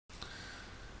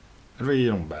And we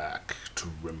are back to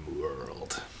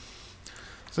Rimworld.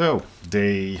 So,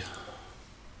 day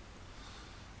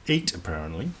 8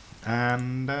 apparently,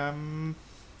 and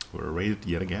we're raided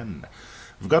yet again.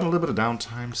 We've got a little bit of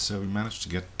downtime, so we managed to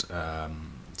get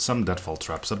some deadfall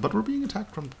traps up, but we're being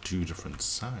attacked from 2 different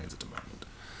sides at the moment.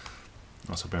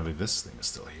 Also, apparently this thing is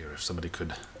still here. If somebody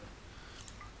could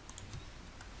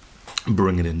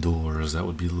bring it indoors, that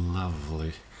would be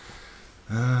lovely.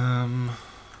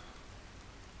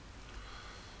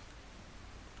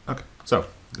 Okay, so,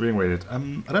 being raided. I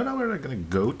don't know where they're gonna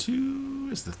go to,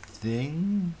 is the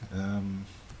thing.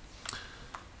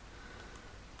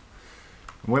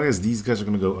 One is these guys are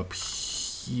gonna go up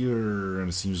here, and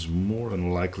it seems more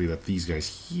unlikely that these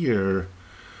guys here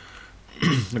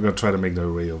are gonna try to make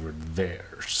their way over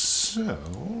there. So,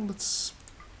 let's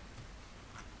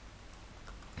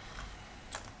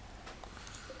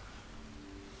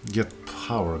get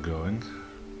power going.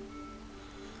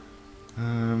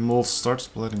 We'll start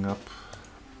splitting up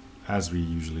as we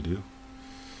usually do.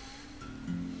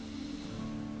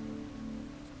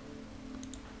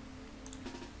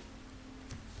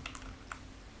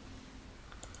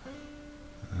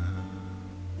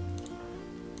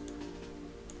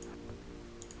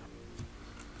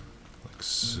 Like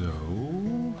so.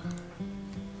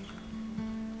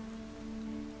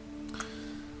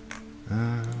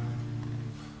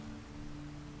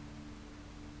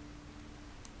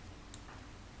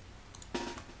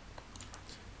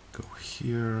 Go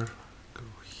here, go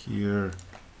here,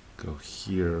 go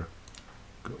here,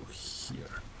 go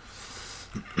here.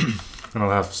 And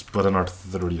I'll have button art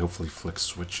 30 hopefully flick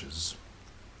switches.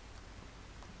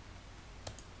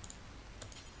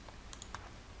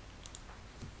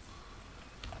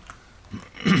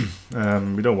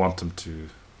 We don't want them to.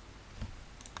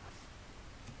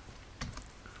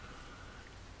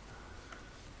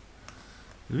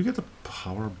 Did we get the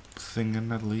power thing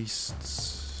in at least?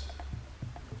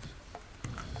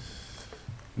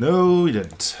 No, we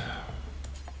didn't.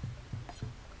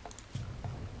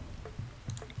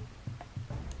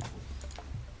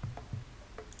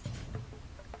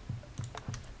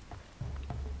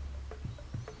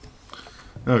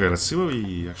 Okay, let's see what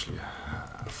we actually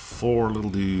have. 4 little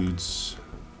dudes.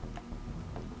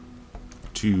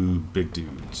 2 big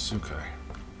dudes. Okay.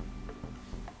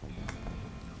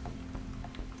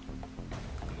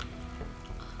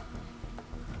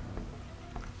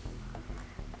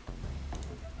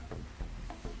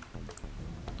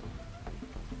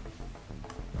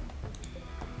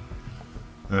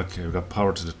 Okay, we got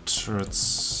power to the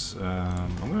turrets.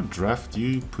 I'm gonna draft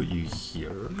you, put you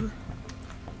here.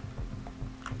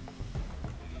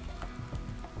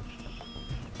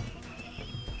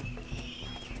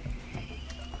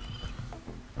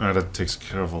 Alright, that takes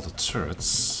care of all the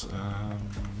turrets.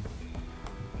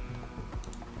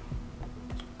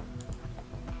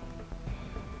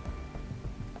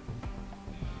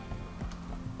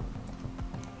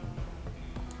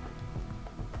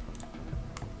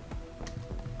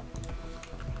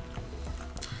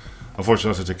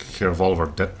 Unfortunately, I have to take care of all of our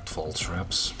deadfall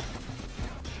traps.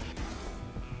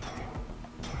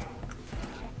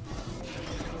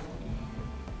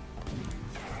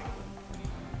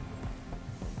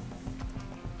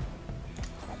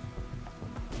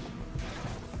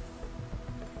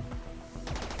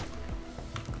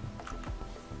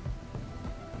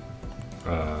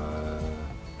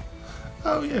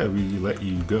 Oh yeah, we let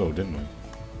you go, didn't we?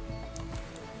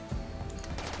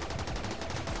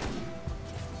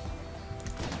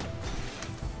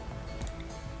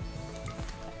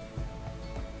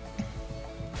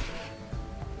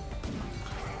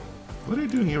 What are you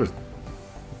doing here with...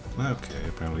 Okay,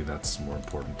 apparently that's more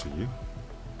important to you.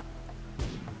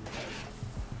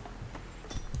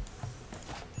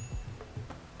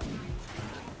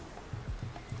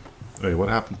 Wait, what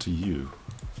happened to you?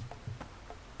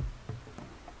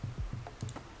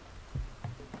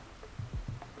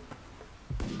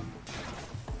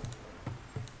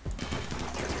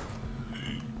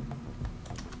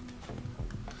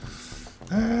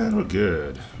 And we're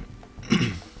good.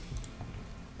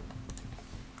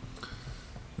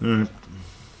 Alright.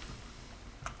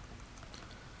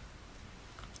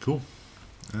 Cool.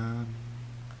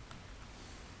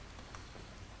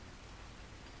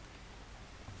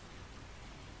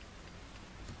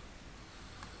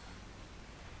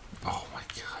 Oh my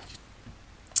god.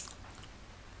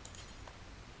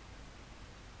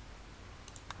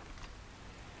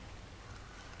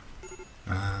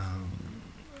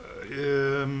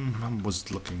 I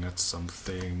was looking at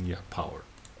something. Yeah, power.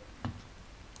 I'm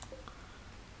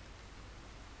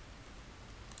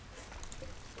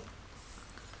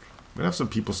gonna have some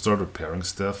people start repairing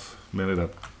stuff. Mainly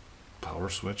that power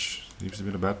switch seems to be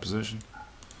in a bad position.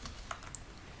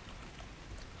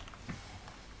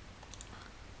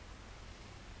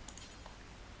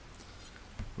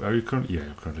 Are you currently? Yeah,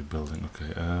 you're currently building.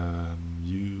 Okay.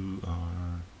 You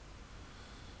are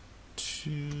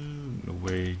to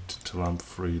wait till I'm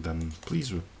free. Then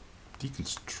please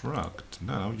deconstruct.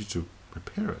 No, I want you to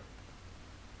repair it.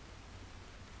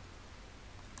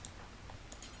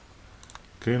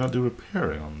 Can you not do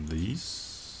repairing on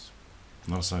these?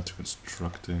 Not assigned to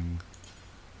constructing.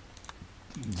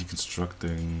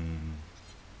 Deconstructing.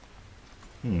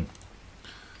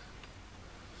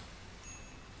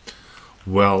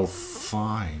 Well,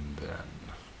 fine then.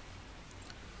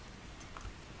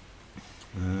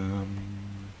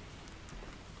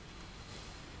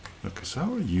 Okay, so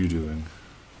how are you doing?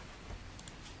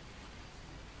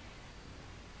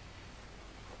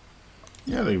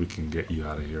 Yeah, I think we can get you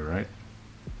out of here, right?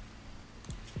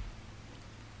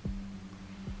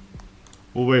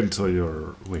 We'll wait until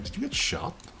you're... Wait, did you get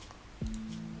shot?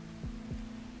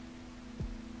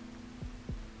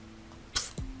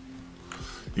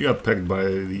 You got pegged by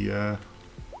the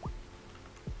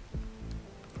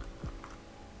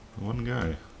one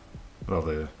guy. Well,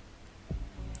 the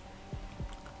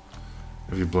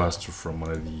heavy blaster from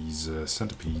one of these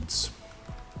centipedes.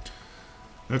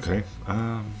 Okay.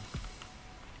 Well,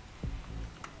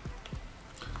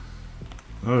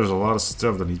 there's a lot of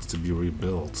stuff that needs to be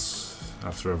rebuilt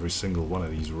after every single one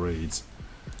of these raids.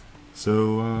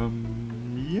 So,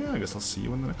 yeah, I guess I'll see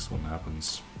you when the next one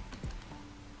happens.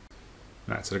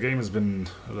 Alright, so the game has been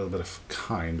a little bit of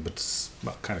kind, but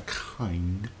well, kind of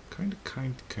kind.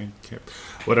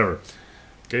 Whatever.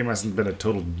 Game hasn't been a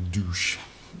total douche.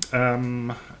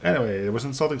 Anyway, it was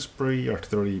Insulting Spree,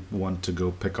 Arc31 to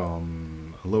go pick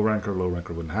on a low ranker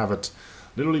wouldn't have it.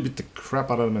 Literally beat the crap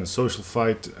out of them in a social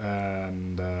fight,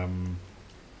 and they're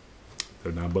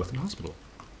now both in hospital.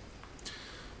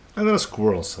 And then a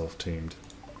squirrel self-tamed,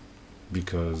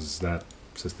 because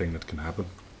that's a thing that can happen.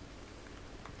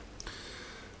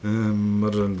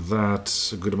 Other than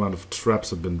that, a good amount of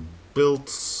traps have been built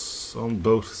on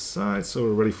both sides, so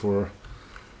we're ready for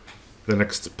the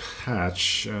next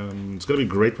patch. It's going to be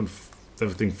great when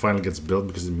everything finally gets built,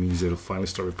 because it means it'll finally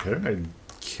start repairing. I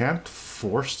can't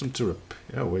force them to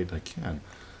repair. Oh, wait, I can.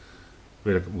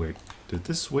 Wait. Did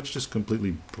this switch just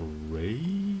completely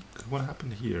break? What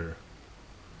happened here?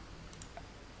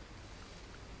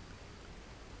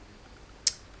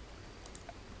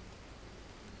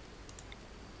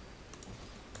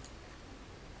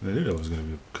 I knew that was going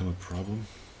to become a problem.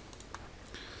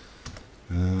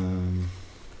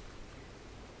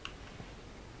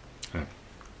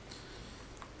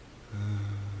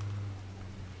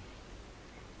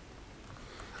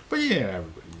 But yeah,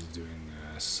 everybody's doing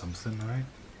something, right?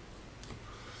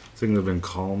 Things have been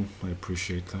calm. I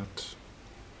appreciate that.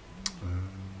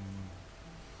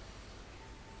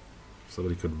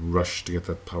 Somebody could rush to get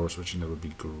that power switch, and that would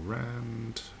be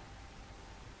grand.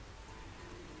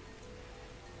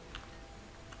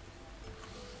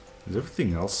 Is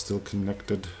everything else still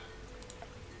connected?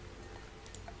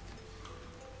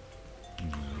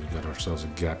 No, we got ourselves a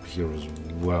gap here as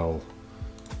well.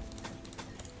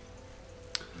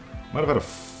 Might have had a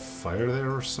fire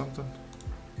there or something.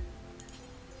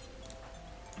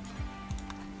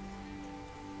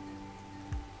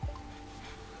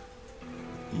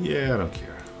 Yeah, I don't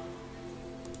care.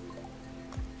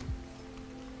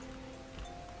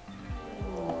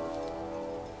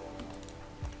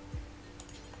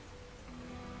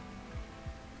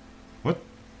 What?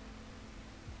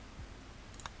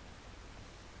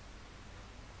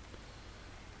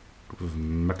 Group of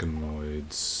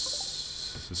mechanoids.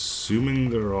 Assuming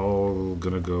they're all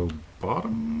gonna go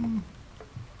bottom?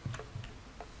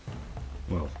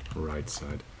 Well, right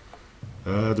side.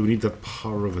 Do we need that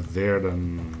power over there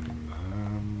then?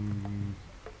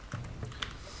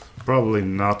 Probably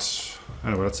not.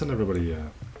 Anyway, let's send everybody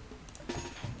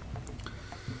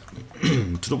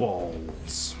to the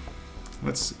walls.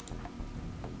 Let's see.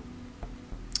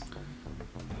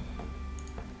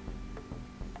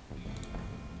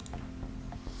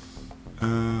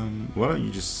 Why don't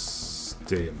you just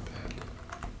stay in bed?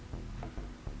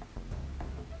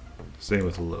 Same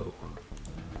with low.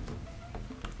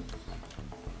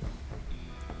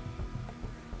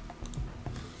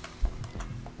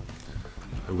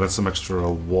 I've got some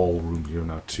extra wall room here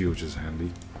now too, which is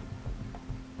handy.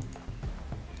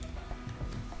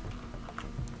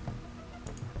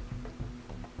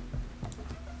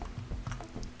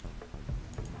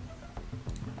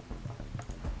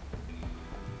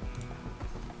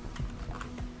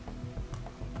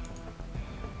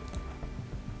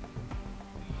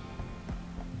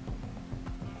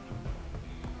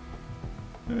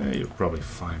 You're probably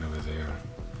fine over there.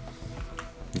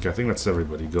 Okay, I think that's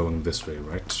everybody going this way,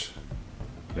 right?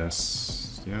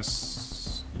 Yes,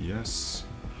 yes, yes,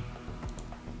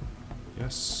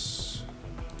 yes,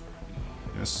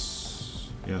 yes,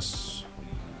 yes,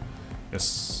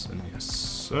 yes, and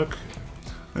yes. Okay.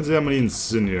 Let's see how many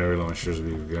incendiary launchers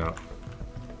we've got.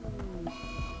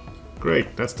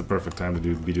 Great, that's the perfect time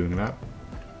to be doing that.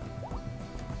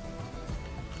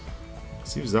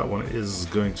 Seems that one is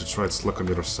going to try its luck on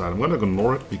the other side. I'm going to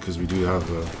ignore it because we do have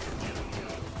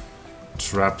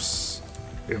traps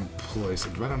in place.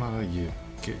 I'd rather not let you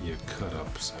get you cut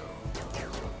up, so...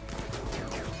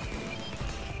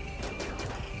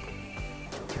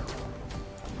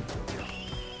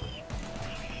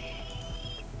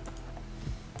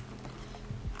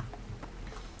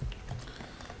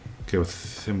 Okay,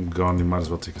 with him gone, you might as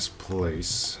well take his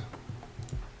place.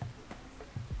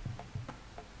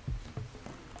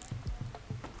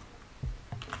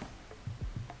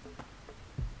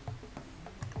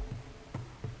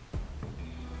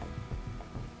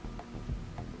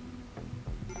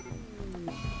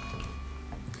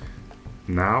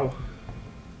 Now?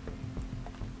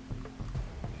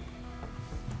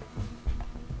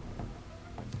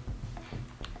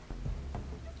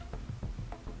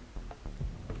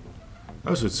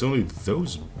 Oh, so it's only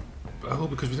those... Oh,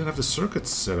 because we didn't have the circuits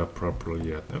set up properly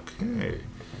yet. Okay.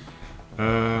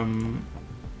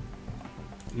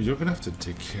 You're gonna have to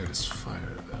take care of this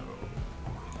fire, though.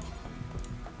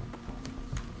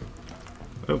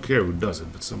 I don't care who does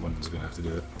it, but someone's gonna have to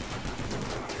do it.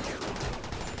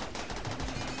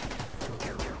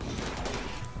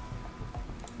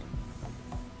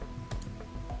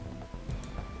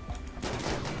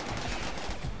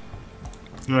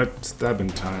 Alright, stabbing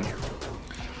time.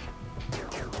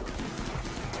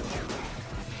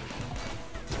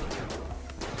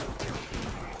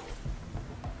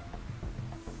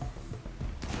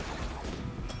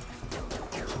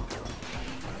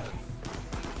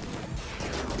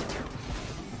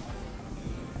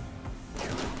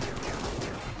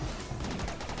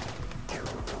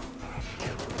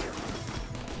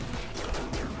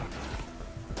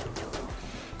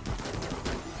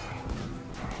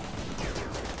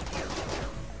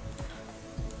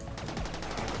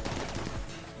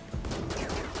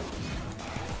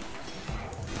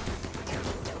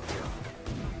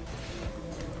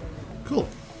 Cool.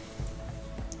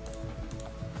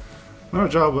 Another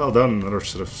job well done. Another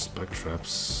set of spike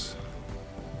traps.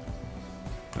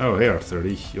 Oh, hey,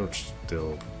 R30. You're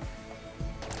still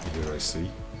here, I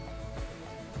see.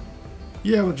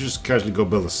 Yeah, we'll just casually go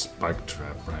build a spike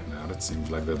trap right now. That seems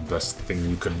like the best thing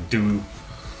you could do.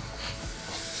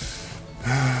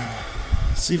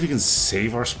 See if we can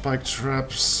save our spike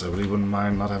traps. I really wouldn't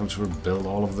mind not having to rebuild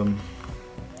all of them.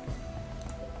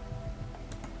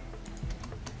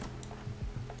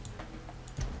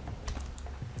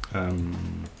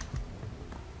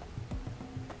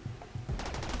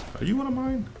 Are you one of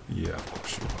mine? Yeah, of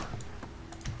course you are.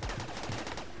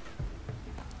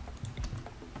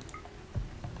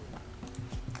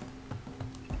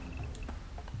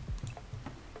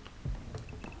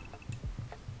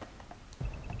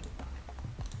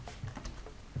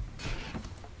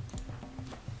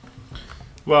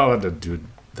 Well, that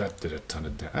did a ton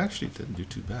of damage. Actually, it didn't do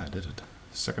too bad, did it?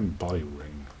 Second body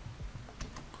ring.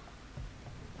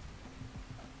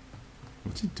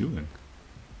 What's he doing?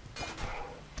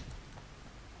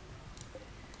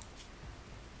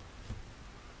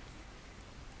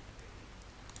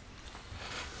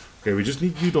 Okay, we just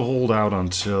need you to hold out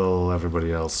until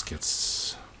everybody else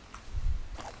gets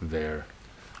there.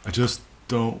 I just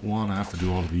don't want to have to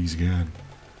do all of these again.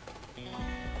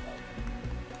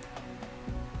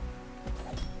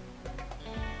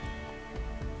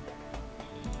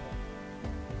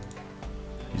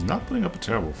 He's not putting up a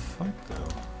terrible fight, though.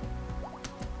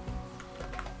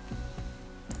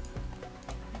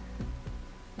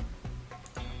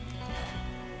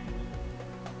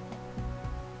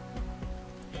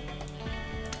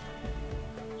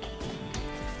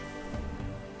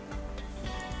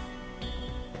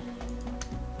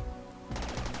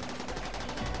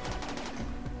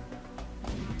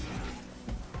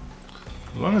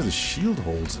 As long as the shield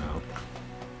holds out.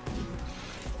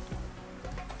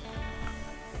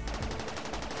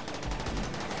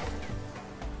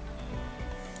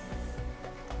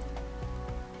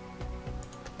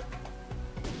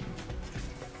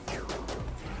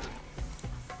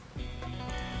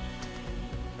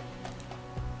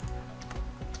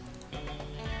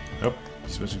 Yep,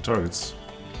 switching targets.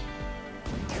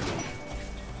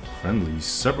 Friendly.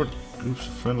 Separate groups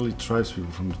of friendly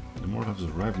tribespeople from the Mortar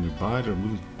have arrived nearby. They're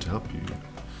moving to help you.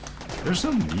 There's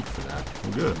no need for that.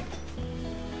 We're good.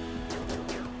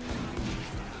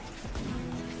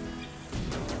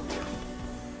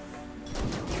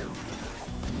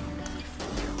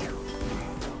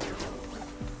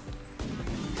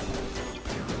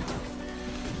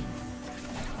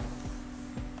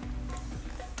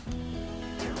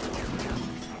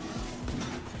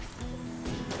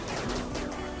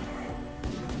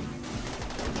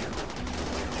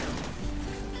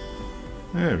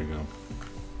 There we go.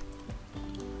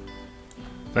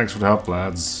 Thanks for the help,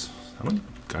 lads. How many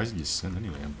guys did you send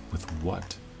anyway? With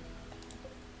what?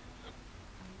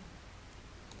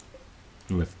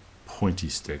 With pointy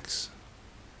sticks.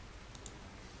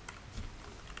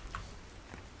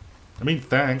 I mean,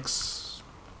 thanks.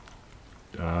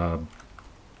 Want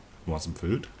some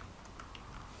food?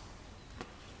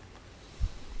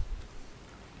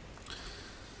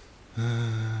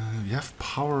 We have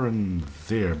power in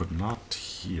there, but not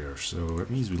here, so that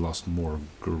means we lost more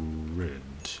grid.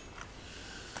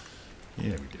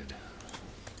 Yeah, we did.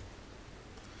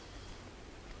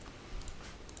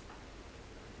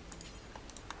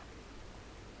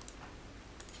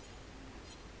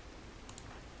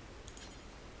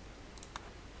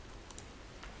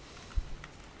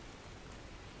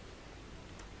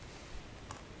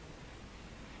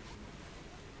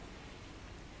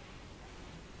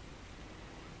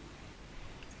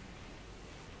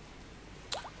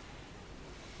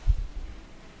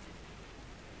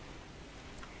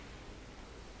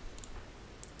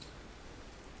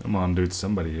 Come on, dude,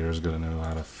 somebody here is gonna know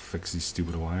how to fix these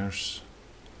stupid wires.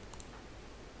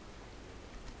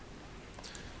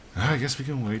 I guess we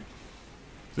can wait.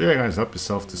 So yeah, guys, help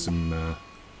yourself to some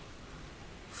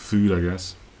food, I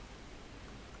guess.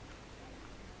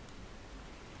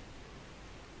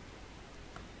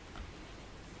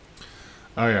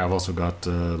 Oh yeah, I've also got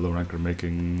low ranker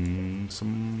making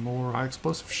some more high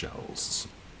explosive shells.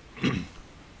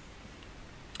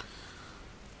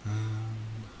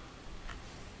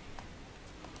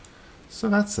 So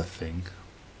that's a thing.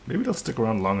 Maybe they'll stick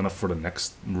around long enough for the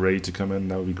next raid to come in.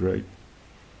 That would be great.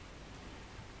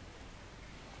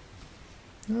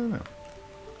 I don't know.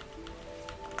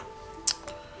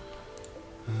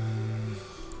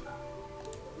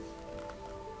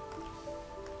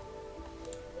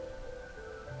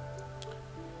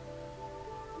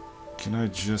 Can I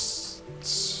just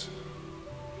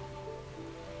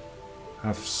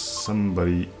have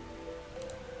somebody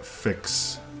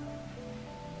fix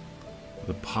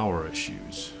the power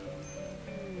issues?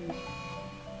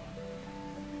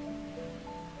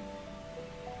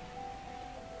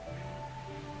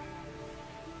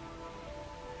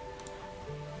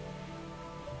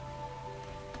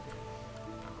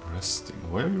 Resting.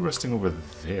 Why are you resting over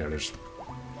there? There's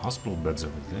hospital beds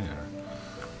over there.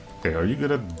 Okay, are you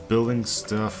good at building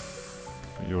stuff?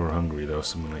 You're hungry though,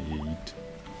 so I'm gonna eat.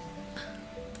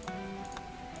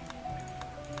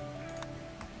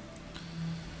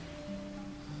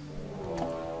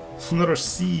 Another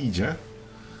siege, eh?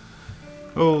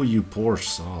 Oh, you poor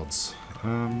sods.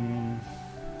 Well,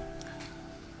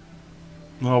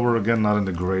 we're again not in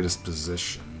the greatest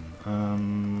position.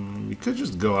 We could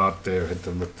just go out there, hit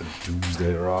them with the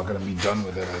doomsday. They're all gonna be done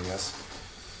with it, I guess.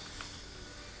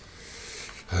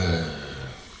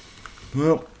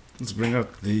 Well, let's bring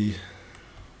out the...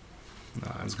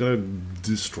 Nah, it's gonna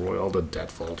destroy all the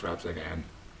deadfall traps again.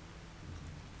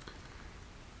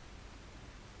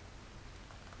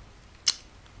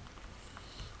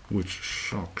 Which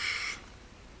shocks.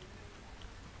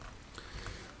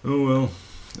 Oh well.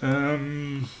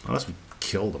 Unless we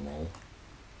kill them all.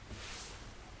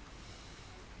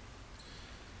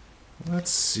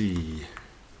 Let's see.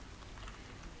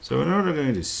 So in order to go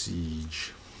into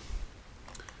siege,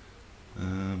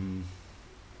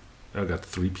 I got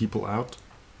 3 people out.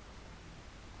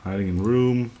 Hiding in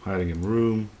room,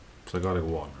 so I gotta go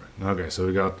wandering. Okay, so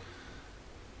we got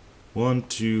 1,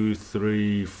 2,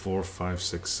 3, 4, 5,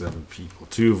 6, 7 people.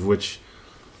 2 of which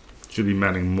should be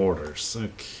manning mortars.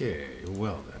 Okay,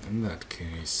 well then, in that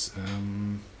case,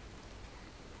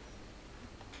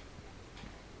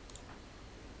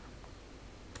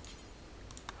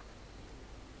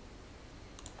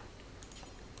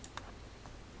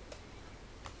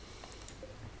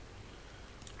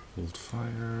 hold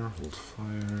fire, hold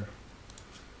fire.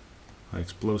 High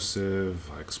explosive,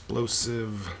 high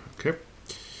explosive. Okay.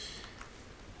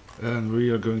 And we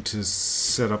are going to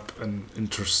set up an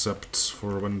intercept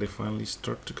for when they finally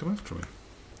start to come after me.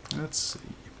 Let's see.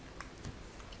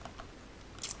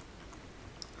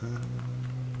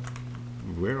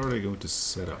 Where are they going to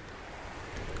set up?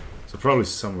 So probably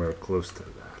somewhere close to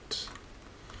that.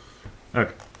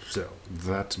 Okay, so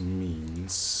that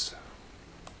means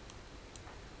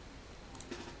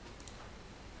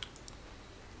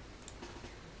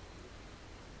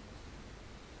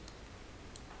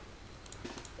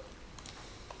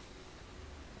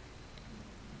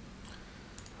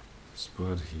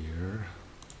Spud here.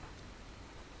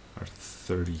 Our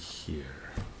 30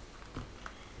 here.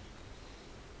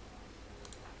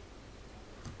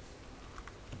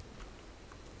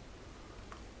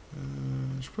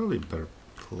 There's probably a better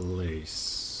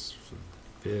place for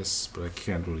this, but I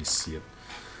can't really see it.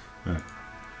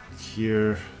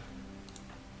 Here.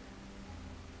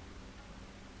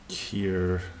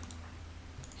 Here.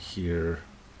 Here.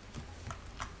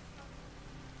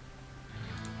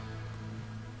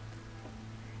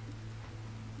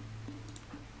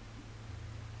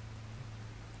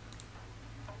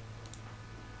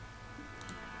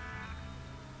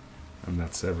 And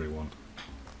that's everyone.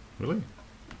 Really?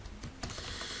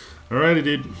 Alrighty,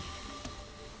 dude.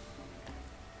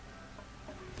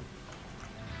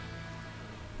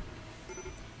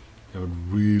 I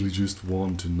would really just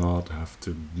want to not have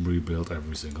to rebuild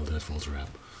every single deadfall trap.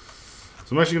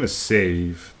 So I'm actually going to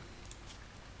save.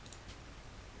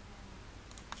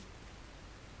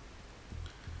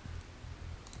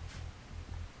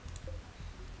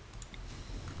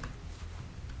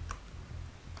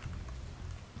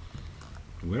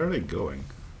 Where are they going?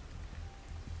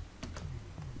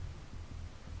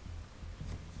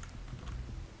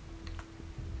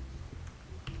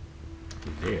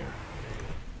 There.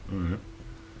 Alright.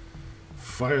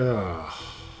 Fire!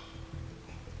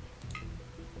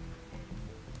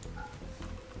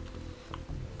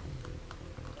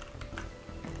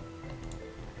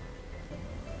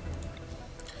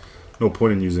 No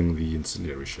point in using the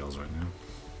incendiary shells right now.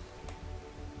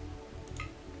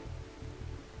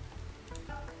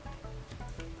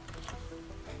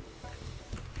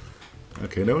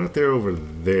 Okay, now that they're over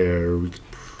there, we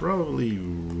could probably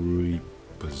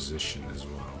reposition as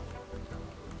well.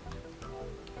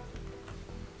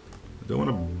 I don't want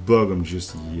to bug them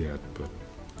just yet, but...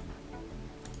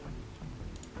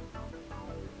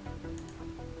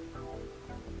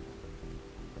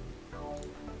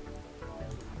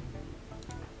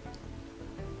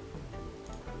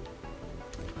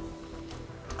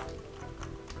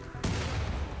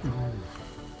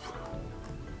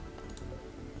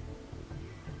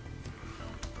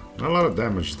 Not a lot of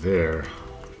damage there.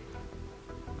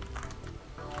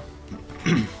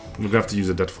 We'll have to use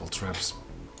the deadfall traps.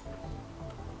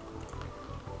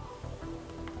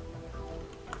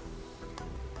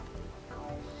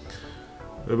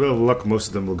 With a bit of luck, most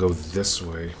of them will go this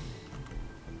way.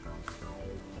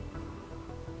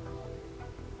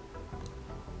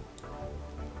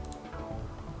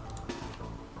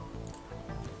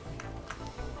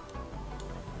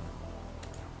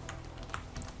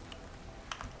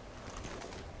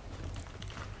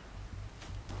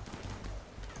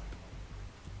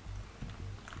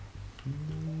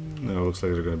 No, looks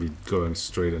like they're going to be going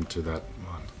straight into that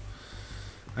one.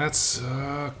 That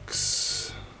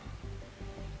sucks.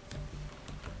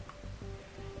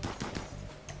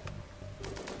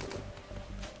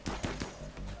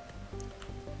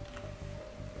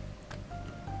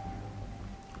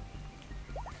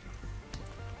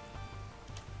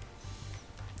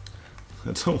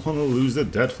 I don't want to lose the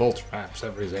deadfall traps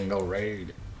every single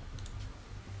raid.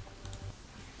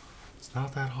 It's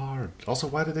not that hard. Also,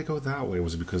 why did they go that way?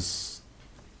 Was it because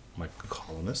my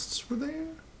colonists were there?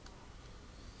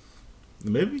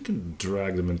 Maybe we can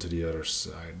drag them into the other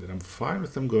side. And I'm fine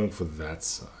with them going for that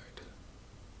side.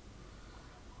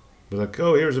 But like,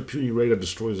 oh, here's a puny raid that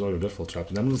destroys all your deadfall traps.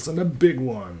 And then we'll send a big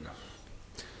one.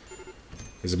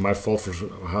 Is it my fault for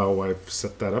how I've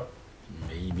set that up?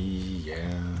 Maybe,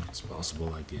 yeah, it's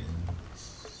possible, I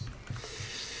guess.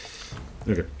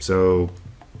 Okay, so...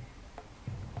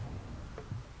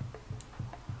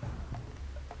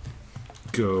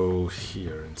 go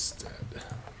here instead.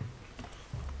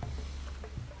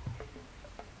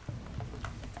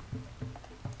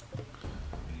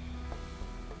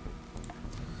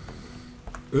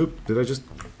 Oop, did I just...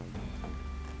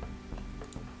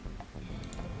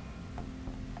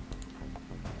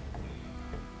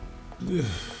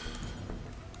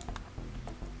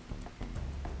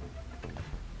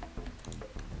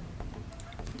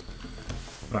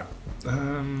 Alright,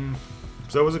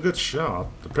 so that was a good shot.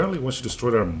 Apparently once you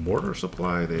destroy their mortar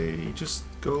supply, they just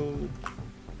go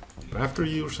after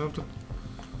you or something.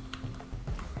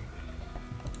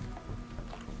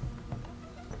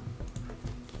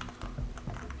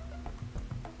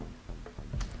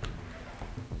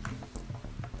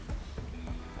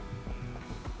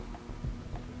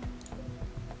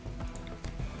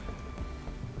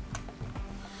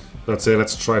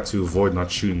 Let's try to avoid not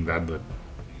shooting that, but...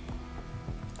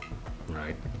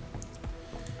 right.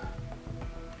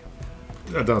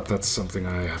 I doubt that's something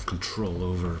I have control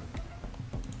over.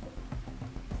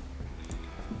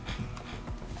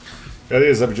 The idea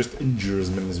is that we just injure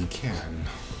as many as we can.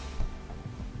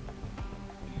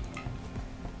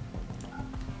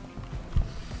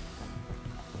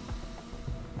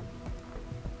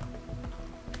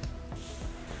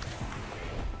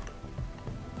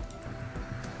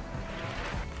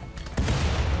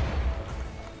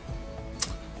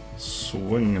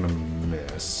 Swing and a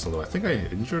miss. Although I think I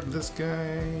injured this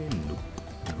guy. Nope.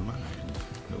 Never mind.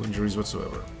 No injuries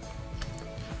whatsoever.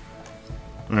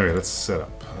 Alright, let's set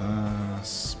up.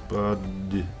 Spud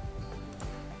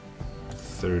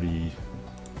 30.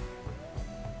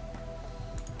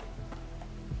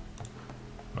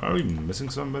 Are we missing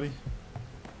somebody?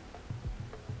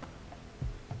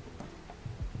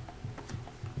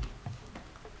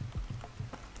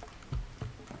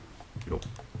 Yup.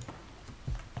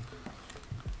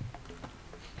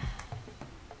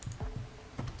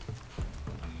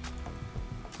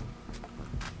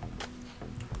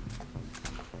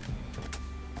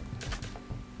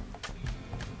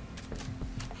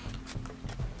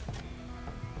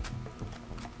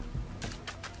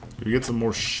 Can we get some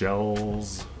more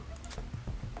shells?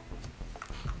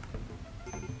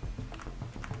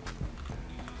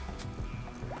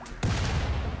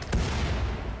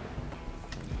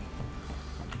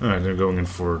 Alright, they're going in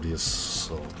for the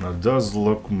assault. Now it does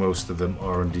look most of them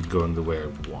are indeed going the way I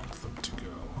want them to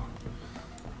go.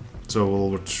 So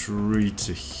we'll retreat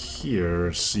to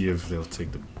here, see if they'll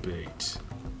take the bait.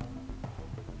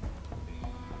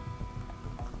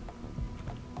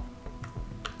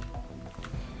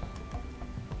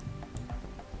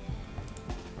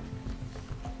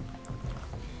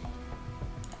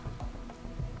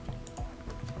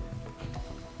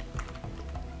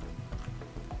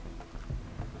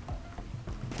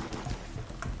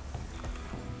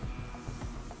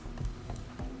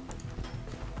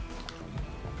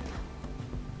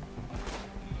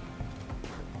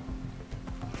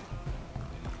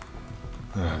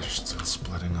 They're still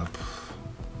splitting up.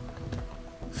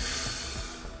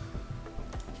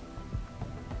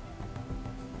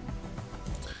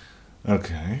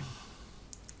 Okay.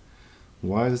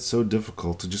 Why is it so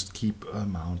difficult to just keep a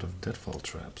amount of deadfall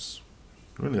traps?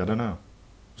 Really, I don't know.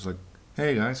 It's like,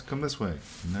 hey guys, come this way.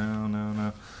 No, no,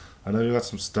 no. I know you got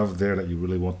some stuff there that you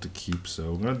really want to keep,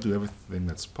 so I'm gonna do everything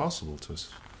that's possible to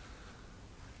us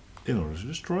in order to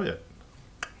destroy it.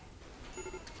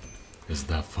 Is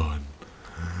that fun?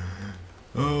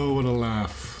 Oh, what a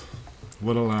laugh.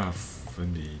 What a laugh,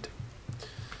 indeed.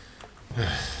 Okay.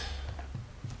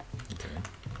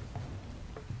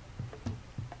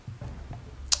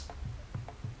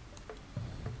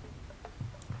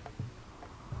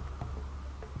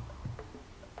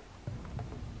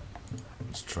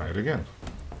 Let's try it again.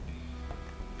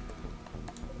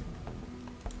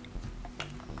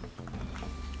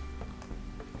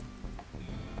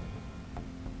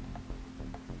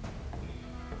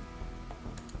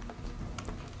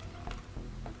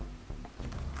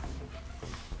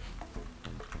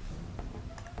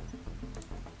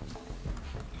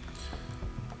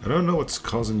 I don't know what's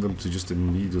causing them to just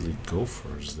immediately go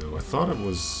first, though. I thought it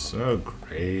was... Oh,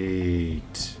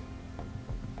 great.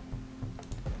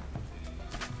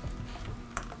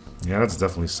 Yeah, that's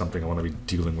definitely something I want to be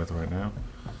dealing with right now.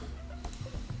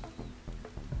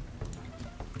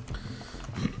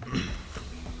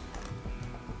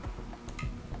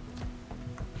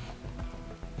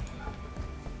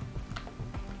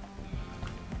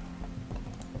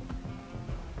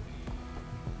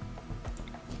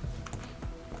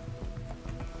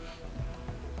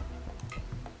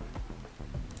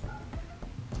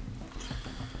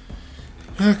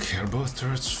 Okay, are both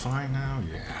turrets fine now?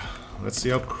 Yeah. Let's see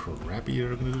how crappy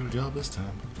you're gonna do the job this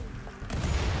time.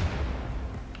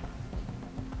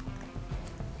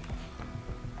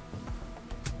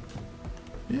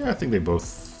 Yeah, I think they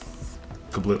both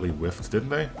completely whiffed, didn't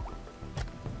they?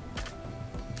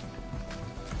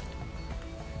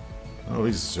 Oh, at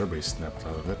least Zerbe snapped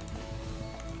out of it.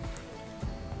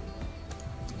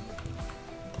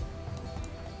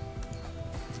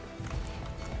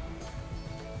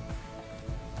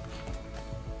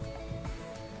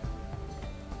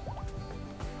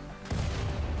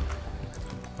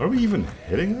 Are we even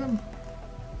hitting them?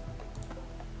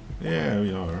 Yeah,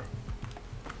 we are.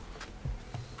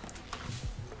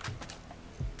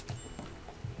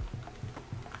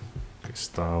 Okay,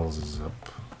 Styles is up,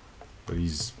 but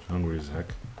he's hungry as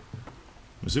heck.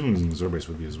 I'm assuming Zerbe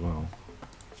would be as well.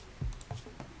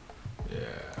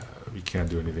 Yeah, we can't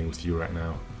do anything with you right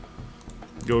now.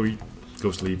 Go eat,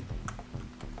 go sleep.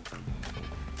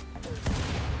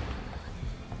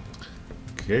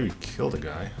 Okay, we killed a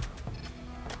guy.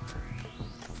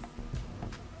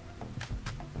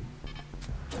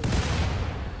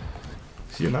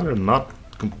 See, now they're not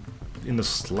in the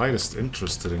slightest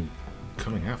interested in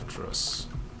coming after us.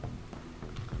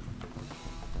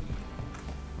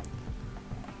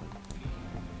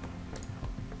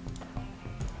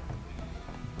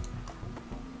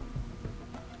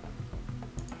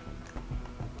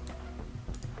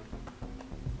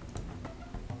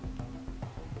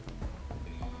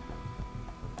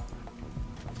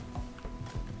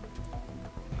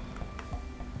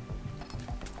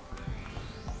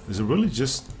 Is it really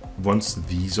just once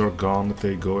these are gone that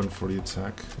they go in for the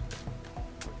attack?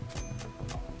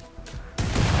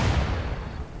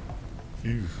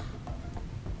 Ooh.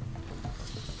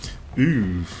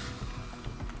 Ooh.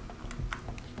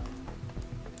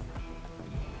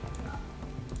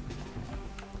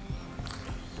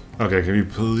 Okay, can we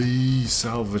please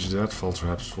salvage deadfall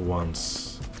traps for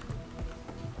once?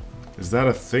 Is that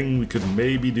a thing we could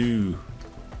maybe do?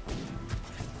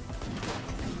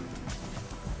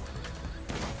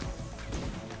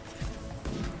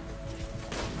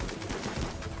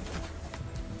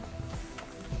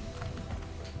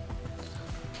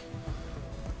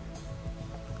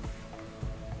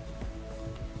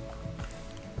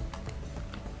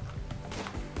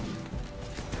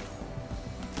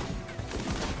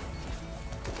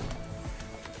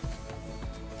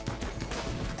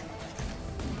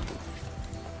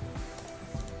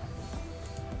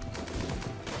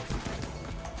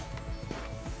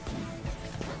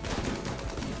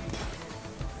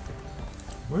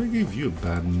 Why gave you a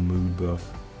bad mood buff?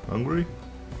 Hungry?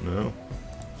 No.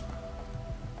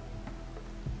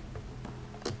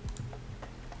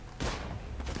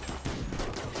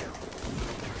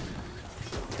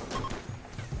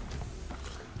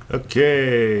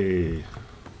 Okay.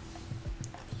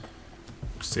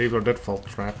 Saved our deadfall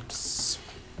traps.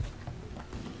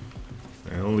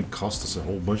 It only cost us a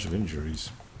whole bunch of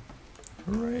injuries.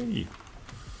 Hooray!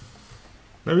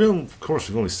 Now, of course,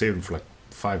 we've only saved them for like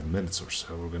 5 minutes or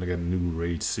so. We're gonna get a new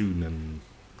raid soon, and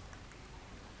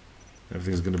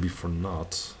everything's gonna be for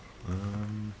naught.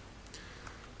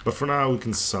 But for now, we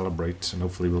can celebrate, and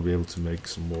hopefully, we'll be able to make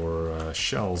some more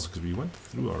shells because we went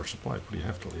through our supply pretty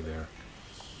heftily there.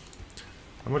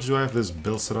 How much do I have this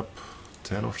bill set up?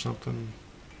 10 or something?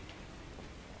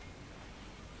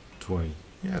 20.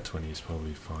 Yeah, 20 is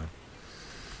probably fine.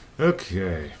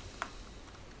 Okay.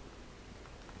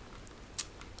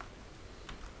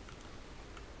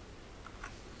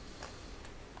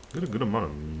 Got a good amount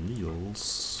of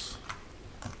meals.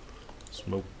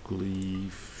 Smoke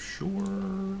leaf,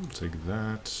 sure. Take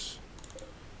that.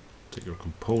 Take your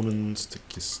components.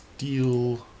 Take your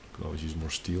steel. Could always use more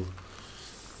steel.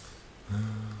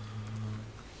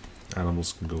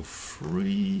 Animals can go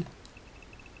free.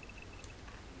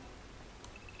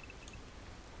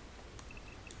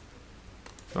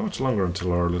 Not much longer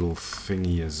until our little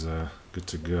thingy is good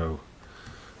to go.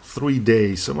 3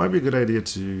 days, so it might be a good idea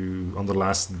to, on the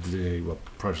last day, well,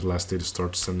 prior to the last day, to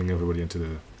start sending everybody into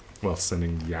the, well,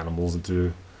 sending the animals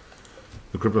into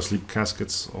the crypto sleep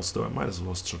caskets. Also, I might as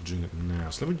well start doing it now.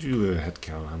 So let me do a head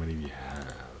count. How many we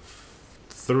have?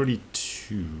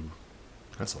 32.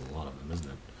 That's a lot of them,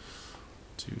 isn't it?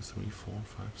 2, 3, 4,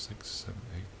 5, 6, 7,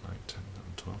 8, 9, 10,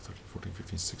 11, 12, 13, 14,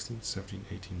 15, 16, 17,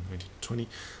 18, 19, 20,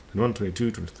 21,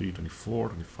 22, 23, 24,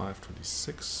 25,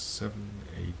 26, 7,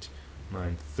 8,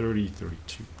 9, 30,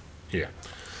 32. Yeah.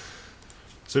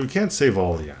 So we can't save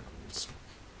all the animals.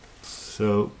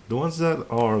 So the ones that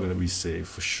are going to be saved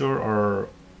for sure are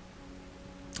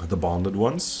the bonded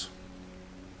ones.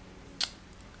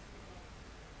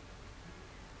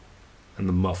 And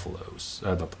the muffaloes.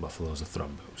 Not the buffaloes, the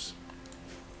thrumbos.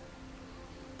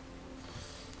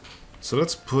 So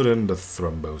let's put in the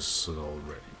thrumbos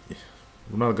already.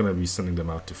 We're not going to be sending them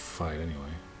out to fight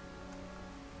anyway.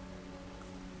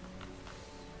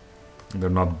 And they're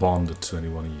not bonded to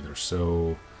anyone either,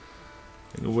 so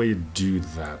the way you do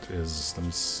that is, let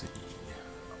me see,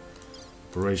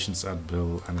 operations at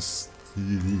bill,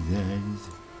 anesthesize.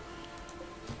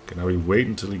 Okay, now we wait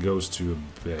until he goes to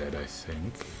bed, I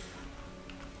think.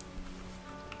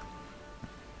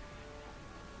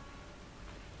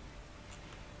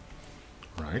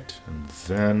 Right, and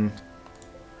then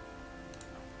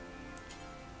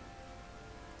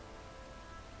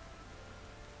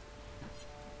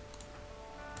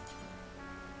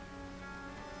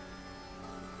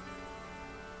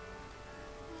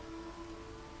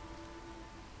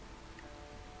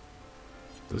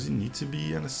does he need to be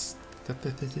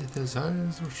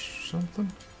anesthetized or something?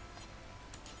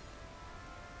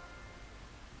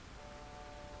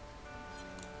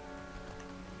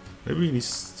 Maybe he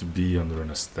needs to be under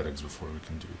anesthetics before we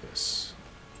can do this.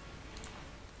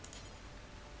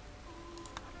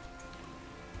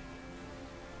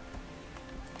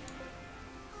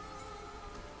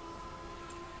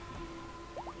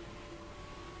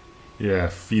 Yeah,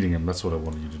 feeding him, that's what I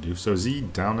wanted you to do. So is he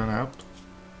down and out?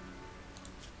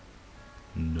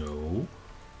 No.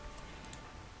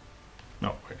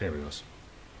 No, right, there he goes.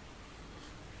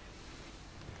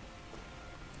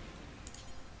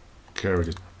 Carried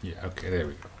it. Yeah, okay, there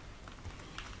we go.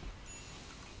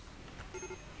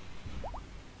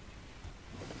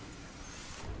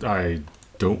 I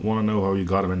don't want to know how you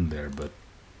got him in there, but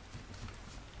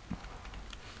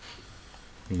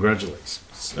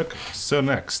congratulations. Okay, so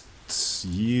next,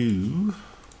 you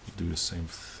do the same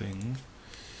thing.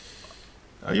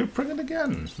 You're pregnant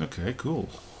again. Okay, cool.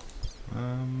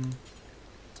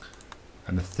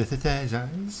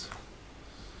 Anesthetize.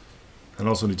 And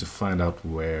also need to find out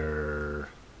where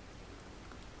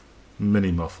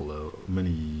Mini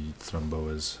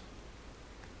Thrumbo is.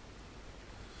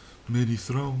 Mini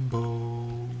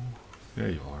Thrumbo. There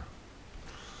you are.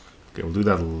 Okay, we'll do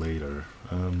that later.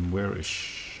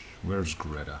 Where's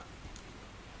Greta?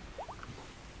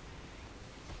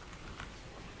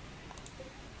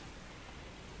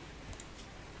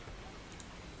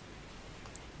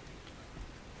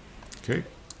 Okay.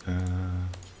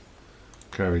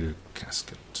 Carry the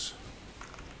casket.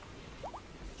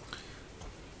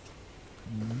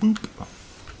 Boop.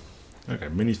 Okay,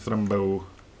 Mini Thrumbo.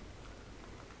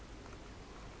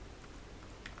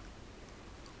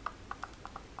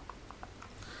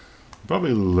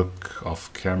 Probably look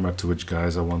off camera to which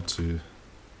animals I want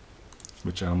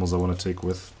to take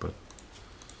with, but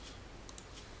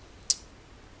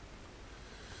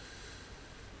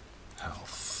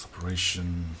health,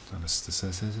 operation,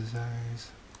 anesthetize.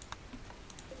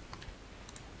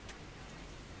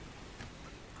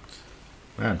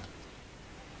 Man,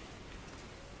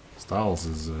 Styles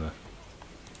is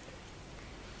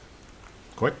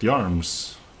quite the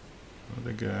arms. I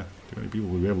don't think too many people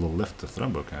will be able to lift the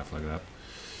Thrumbo calf like that.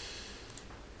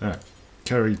 Alright,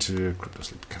 carry to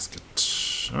Cryptosleep casket.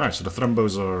 Alright, so the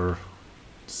Thrumbos are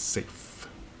safe.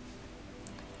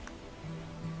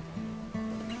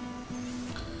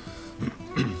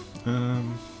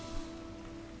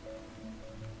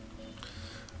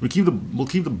 We'll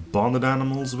keep the bonded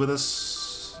animals with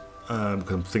us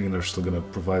because I'm thinking they're still gonna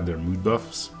provide their mood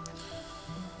buffs.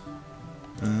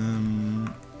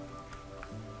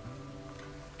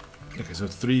 Okay, so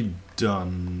 3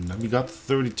 done. We got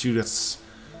 32. That's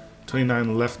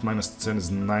 29 left. Minus 10 is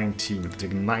 19. We can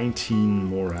take 19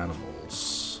 more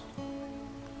animals.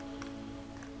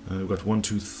 We've got 1,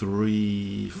 2,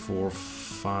 3, 4,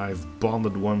 5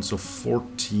 bonded ones, so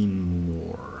 14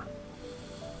 more.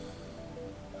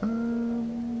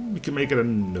 We can make it a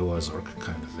Noah's Ark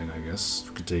kind of thing, I guess.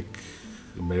 We could take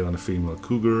a male and a female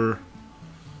cougar.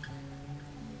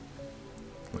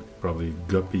 Like probably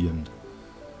Guppy and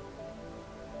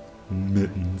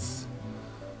Mittens.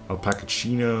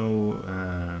 Alpacachino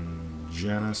and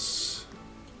Janice.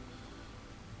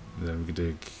 Then we could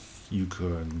take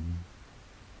Yuka and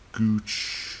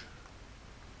Gooch.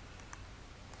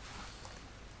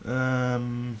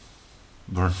 We're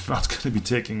not going to be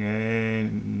taking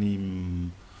any...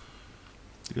 Do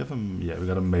we have a... Yeah, we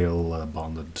got a male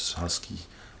bonded husky.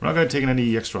 We're not going to take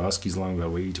any extra huskies along. We've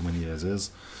got way too many as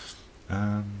is.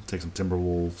 Take some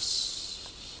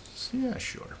Timberwolves. Yeah,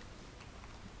 sure.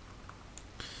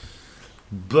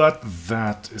 But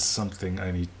that is something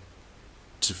I need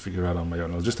to figure out on my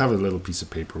own. I'll just have a little piece of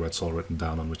paper where it's all written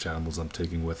down on which animals I'm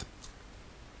taking with.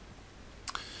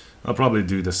 I'll probably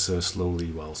do this slowly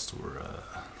whilst we're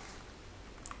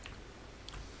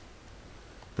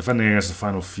defending against the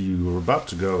final few. We're about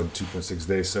to go in 2.6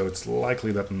 days, so it's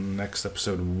likely that the next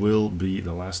episode will be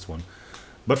the last one.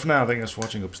 But for now, thank you guys for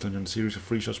watching. Hope you're still enjoying the series of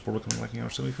free shows, support, liking our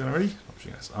channel if you haven't already. I'll see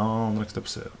you guys on the next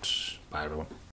episode. Bye, everyone.